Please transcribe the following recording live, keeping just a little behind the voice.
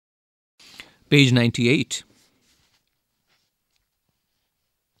Page 98.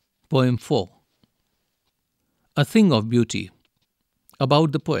 Poem 4. A Thing of Beauty.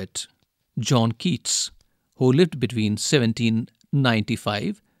 About the poet John Keats, who lived between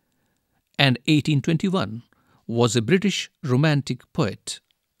 1795 and 1821, was a British romantic poet.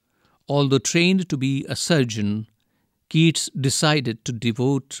 Although trained to be a surgeon, Keats decided to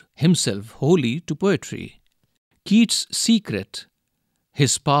devote himself wholly to poetry. Keats' secret,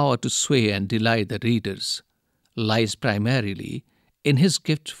 his power to sway and delight the readers, lies primarily in his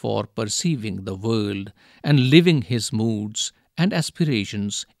gift for perceiving the world and living his moods and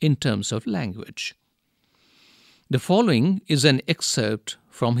aspirations in terms of language. The following is an excerpt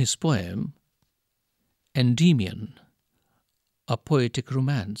from his poem, Endymion, a poetic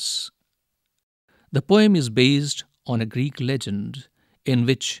romance. The poem is based on a Greek legend in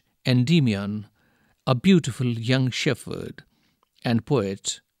which Endymion, a beautiful young shepherd and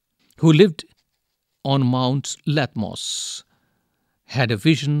poet who lived on Mount Latmos, had a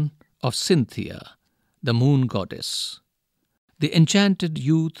vision of Cynthia, the moon goddess. The enchanted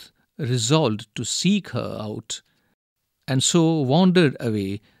youth resolved to seek her out, and so wandered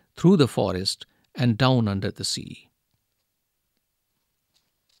away through the forest and down under the sea.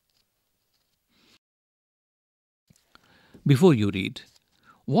 Before you read,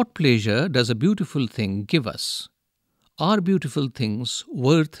 what pleasure does a beautiful thing give us? Are beautiful things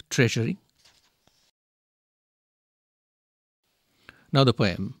worth treasuring? Now the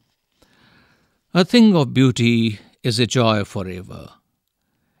poem. A thing of beauty is a joy forever.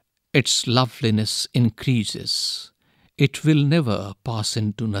 Its loveliness increases. It will never pass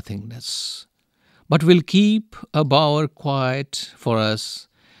into nothingness, but will keep a bower quiet for us,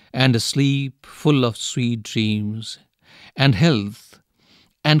 and a sleep full of sweet dreams, and health,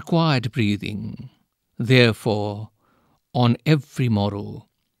 and quiet breathing. Therefore, on every morrow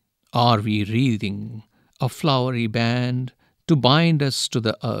are we wreathing a flowery band to bind us to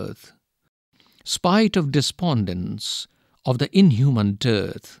the earth. Spite of despondence, of the inhuman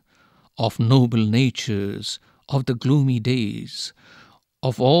dearth, of noble natures, of the gloomy days,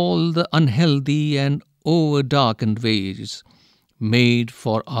 of all the unhealthy and over-darkened ways made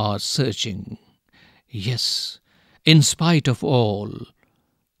for our searching. Yes, in spite of all,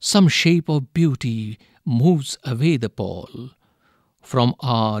 some shape of beauty moves away the pall from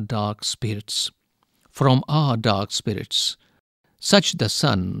our dark spirits, such the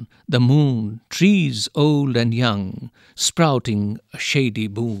sun, the moon, trees old and young, sprouting a shady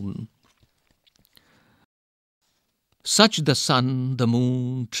boon. Such the sun, the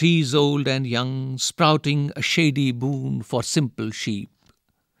moon, trees old and young, sprouting a shady boon for simple sheep.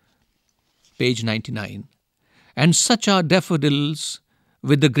 Page 99. And such are daffodils,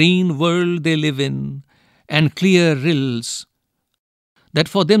 with the green world they live in, and clear rills, that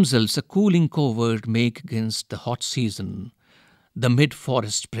for themselves a cooling covert make against the hot season, the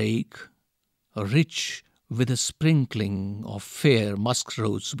mid-forest brake, rich with a sprinkling of fair musk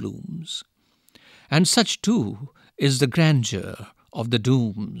rose blooms. And such, too, is the grandeur of the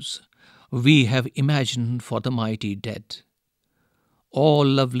dooms we have imagined for the mighty dead. All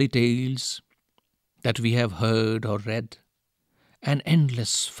lovely tales that we have heard or read, an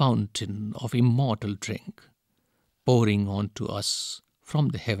endless fountain of immortal drink, pouring onto us from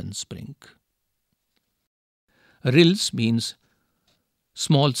the heaven's brink. Rills means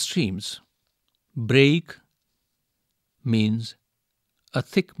small streams. Brake means a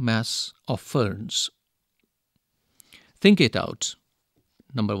thick mass of ferns. Think it out.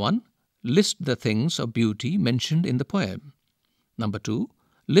 Number 1, list the things of beauty mentioned in the poem. Number 2,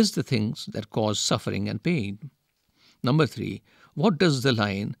 list the things that cause suffering and pain. Number 3, what does the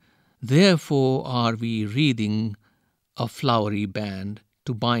line, "Therefore are we wreathing a flowery band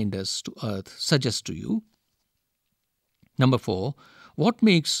to bind us to earth," suggest to you? Number 4, what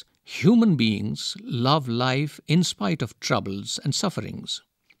makes human beings love life in spite of troubles and sufferings?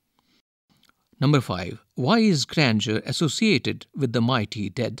 Number 5, why is grandeur associated with the mighty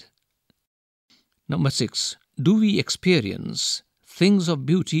dead? Number 6, do we experience things of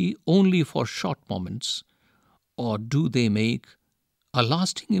beauty only for short moments, or do they make a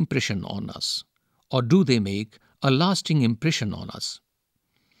lasting impression on us?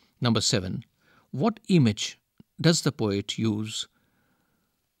 Number 7, what image does the poet use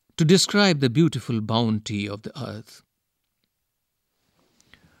to describe the beautiful bounty of the earth?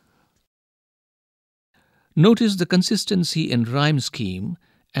 Notice the consistency in rhyme scheme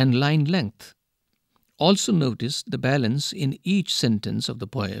and line length. Also notice the balance in each sentence of the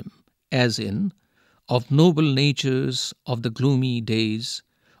poem, as in, of noble natures, of the gloomy days,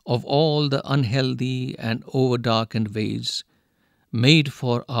 of all the unhealthy and over-darkened ways made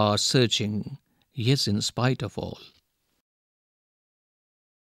for our searching, yes, in spite of all.